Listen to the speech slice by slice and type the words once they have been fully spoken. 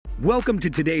Welcome to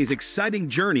today's exciting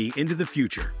journey into the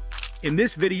future. In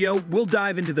this video, we'll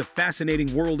dive into the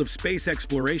fascinating world of space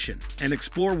exploration and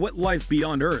explore what life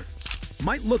beyond Earth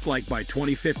might look like by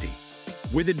 2050.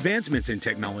 With advancements in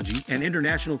technology and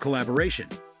international collaboration,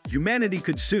 humanity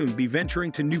could soon be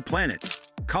venturing to new planets,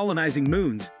 colonizing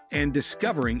moons, and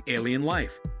discovering alien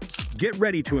life. Get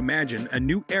ready to imagine a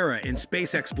new era in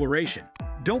space exploration.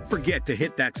 Don't forget to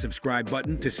hit that subscribe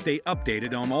button to stay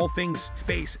updated on all things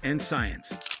space and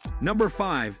science. Number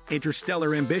 5.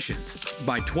 Interstellar Ambitions.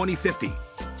 By 2050,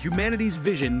 humanity's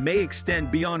vision may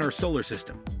extend beyond our solar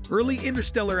system. Early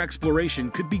interstellar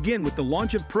exploration could begin with the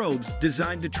launch of probes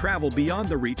designed to travel beyond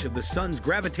the reach of the sun's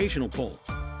gravitational pull.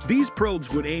 These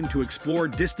probes would aim to explore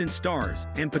distant stars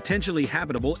and potentially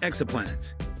habitable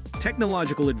exoplanets.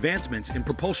 Technological advancements in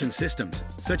propulsion systems,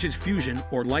 such as fusion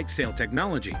or light sail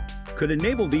technology, could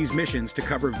enable these missions to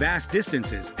cover vast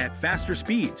distances at faster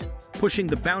speeds, pushing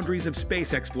the boundaries of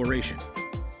space exploration.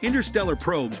 Interstellar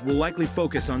probes will likely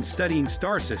focus on studying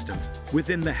star systems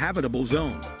within the habitable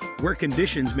zone, where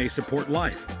conditions may support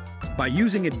life. By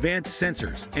using advanced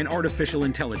sensors and artificial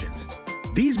intelligence,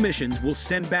 these missions will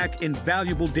send back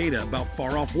invaluable data about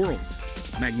far-off worlds,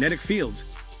 magnetic fields,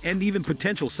 and even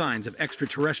potential signs of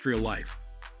extraterrestrial life.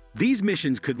 These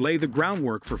missions could lay the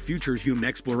groundwork for future human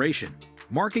exploration,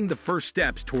 marking the first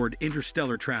steps toward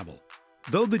interstellar travel.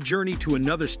 Though the journey to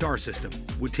another star system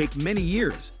would take many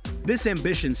years, this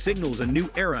ambition signals a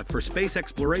new era for space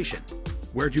exploration,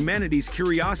 where humanity's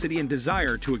curiosity and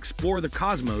desire to explore the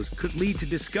cosmos could lead to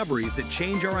discoveries that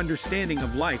change our understanding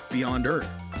of life beyond Earth.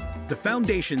 The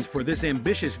foundations for this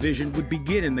ambitious vision would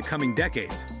begin in the coming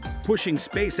decades, pushing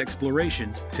space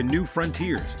exploration to new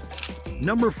frontiers.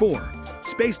 Number 4.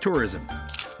 Space tourism.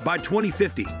 By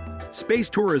 2050, space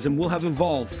tourism will have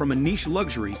evolved from a niche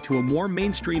luxury to a more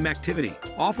mainstream activity,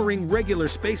 offering regular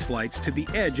space flights to the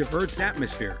edge of Earth's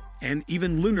atmosphere and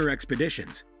even lunar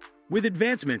expeditions. With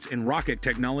advancements in rocket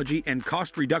technology and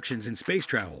cost reductions in space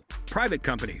travel, private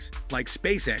companies like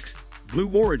SpaceX, Blue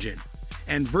Origin,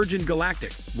 and Virgin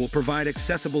Galactic will provide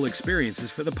accessible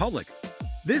experiences for the public.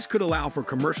 This could allow for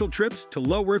commercial trips to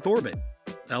low Earth orbit,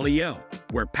 LEO,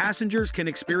 where passengers can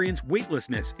experience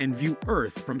weightlessness and view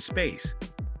Earth from space.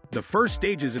 The first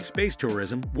stages of space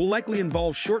tourism will likely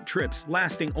involve short trips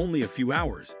lasting only a few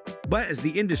hours, but as the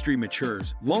industry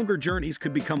matures, longer journeys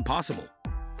could become possible.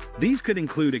 These could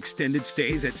include extended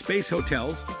stays at space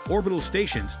hotels, orbital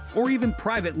stations, or even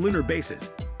private lunar bases,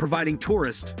 providing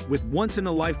tourists with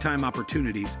once-in-a-lifetime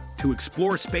opportunities to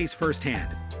explore space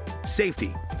firsthand.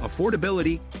 Safety,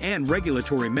 affordability, and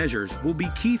regulatory measures will be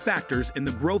key factors in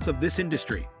the growth of this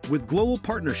industry, with global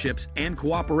partnerships and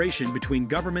cooperation between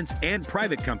governments and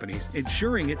private companies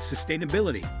ensuring its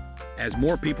sustainability. As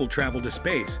more people travel to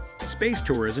space, space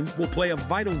tourism will play a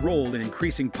vital role in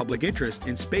increasing public interest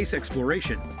in space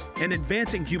exploration and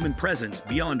advancing human presence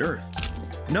beyond Earth.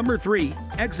 Number 3.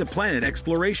 Exoplanet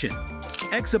Exploration.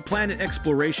 Exoplanet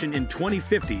exploration in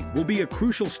 2050 will be a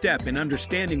crucial step in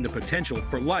understanding the potential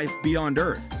for life beyond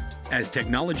Earth. As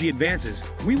technology advances,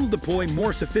 we will deploy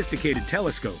more sophisticated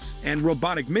telescopes and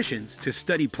robotic missions to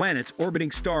study planets orbiting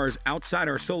stars outside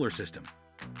our solar system.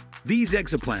 These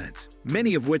exoplanets,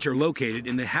 many of which are located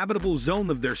in the habitable zone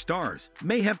of their stars,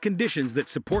 may have conditions that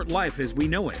support life as we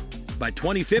know it. By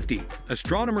 2050,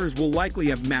 astronomers will likely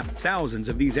have mapped thousands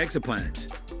of these exoplanets,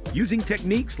 using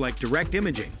techniques like direct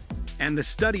imaging and the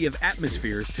study of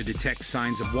atmospheres to detect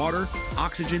signs of water,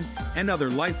 oxygen, and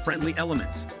other life-friendly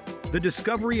elements. The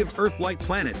discovery of Earth-like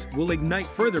planets will ignite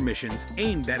further missions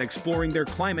aimed at exploring their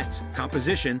climates,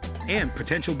 composition, and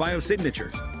potential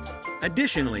biosignatures.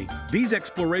 Additionally, these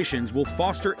explorations will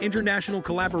foster international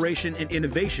collaboration and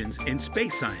innovations in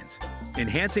space science,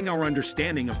 enhancing our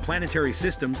understanding of planetary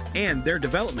systems and their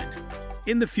development.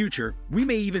 In the future, we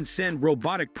may even send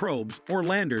robotic probes or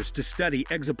landers to study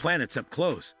exoplanets up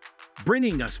close,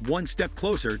 bringing us one step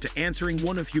closer to answering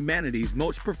one of humanity's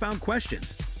most profound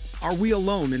questions: are we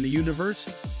alone in the universe?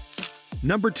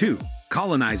 Number 2.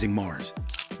 Colonizing Mars.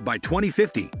 By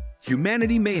 2050,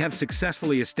 humanity may have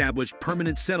successfully established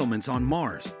permanent settlements on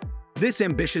Mars. This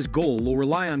ambitious goal will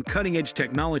rely on cutting-edge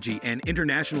technology and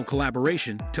international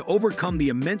collaboration to overcome the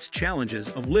immense challenges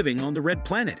of living on the red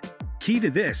planet. Key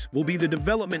to this will be the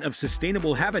development of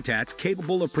sustainable habitats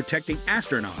capable of protecting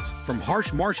astronauts from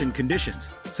harsh Martian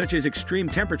conditions, such as extreme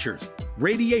temperatures,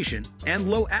 radiation, and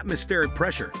low atmospheric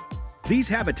pressure. These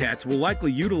habitats will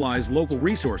likely utilize local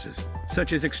resources,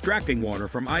 such as extracting water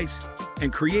from ice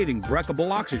and creating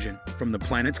breathable oxygen from the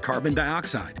planet's carbon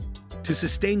dioxide. To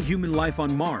sustain human life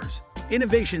on Mars,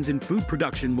 innovations in food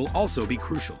production will also be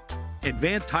crucial.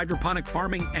 Advanced hydroponic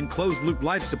farming and closed-loop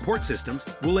life support systems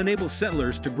will enable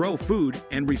settlers to grow food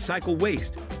and recycle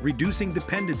waste, reducing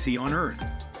dependency on Earth.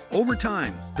 Over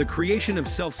time, the creation of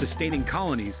self-sustaining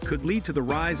colonies could lead to the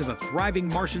rise of a thriving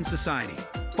Martian society,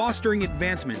 fostering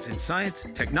advancements in science,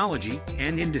 technology,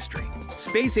 and industry.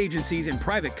 Space agencies and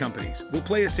private companies will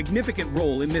play a significant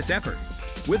role in this effort,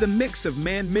 with a mix of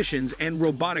manned missions and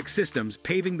robotic systems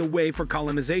paving the way for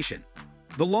colonization.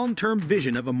 The long-term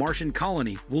vision of a Martian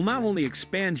colony will not only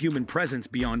expand human presence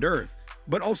beyond Earth,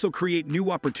 but also create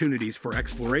new opportunities for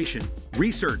exploration,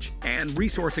 research, and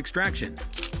resource extraction.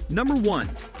 Number 1.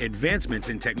 Advancements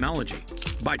in technology.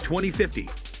 By 2050,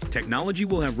 technology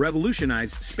will have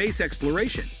revolutionized space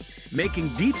exploration, making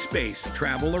deep space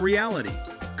travel a reality.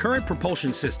 Current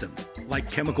propulsion systems,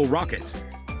 like chemical rockets,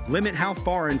 limit how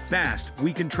far and fast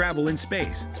we can travel in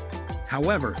space.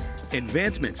 However,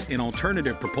 advancements in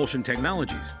alternative propulsion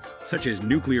technologies, such as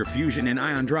nuclear fusion and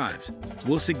ion drives,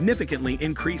 will significantly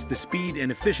increase the speed and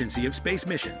efficiency of space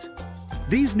missions.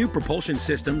 These new propulsion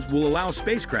systems will allow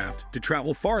spacecraft to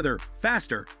travel farther,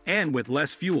 faster, and with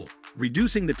less fuel,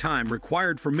 reducing the time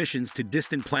required for missions to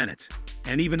distant planets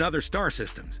and even other star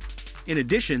systems. In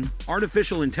addition,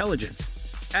 artificial intelligence,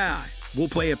 AI, will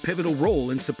play a pivotal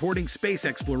role in supporting space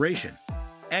exploration.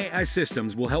 AI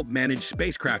systems will help manage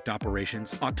spacecraft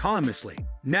operations autonomously,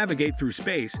 navigate through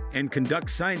space, and conduct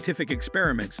scientific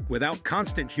experiments without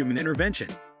constant human intervention.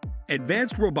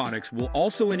 Advanced robotics will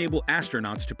also enable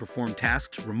astronauts to perform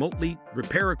tasks remotely,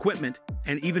 repair equipment,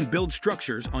 and even build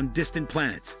structures on distant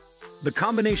planets. The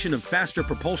combination of faster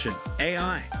propulsion,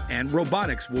 AI, and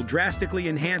robotics will drastically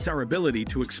enhance our ability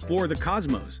to explore the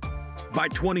cosmos. By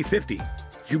 2050,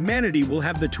 humanity will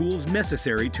have the tools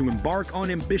necessary to embark on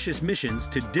ambitious missions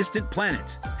to distant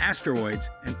planets, asteroids,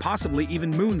 and possibly even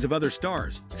moons of other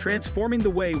stars, transforming the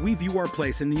way we view our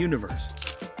place in the universe.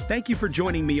 Thank you for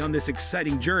joining me on this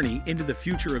exciting journey into the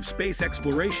future of space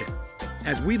exploration.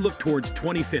 As we look towards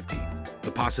 2050,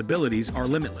 the possibilities are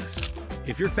limitless.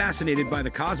 If you're fascinated by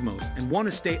the cosmos and want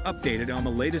to stay updated on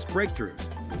the latest breakthroughs,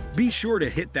 be sure to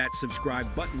hit that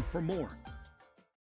subscribe button for more.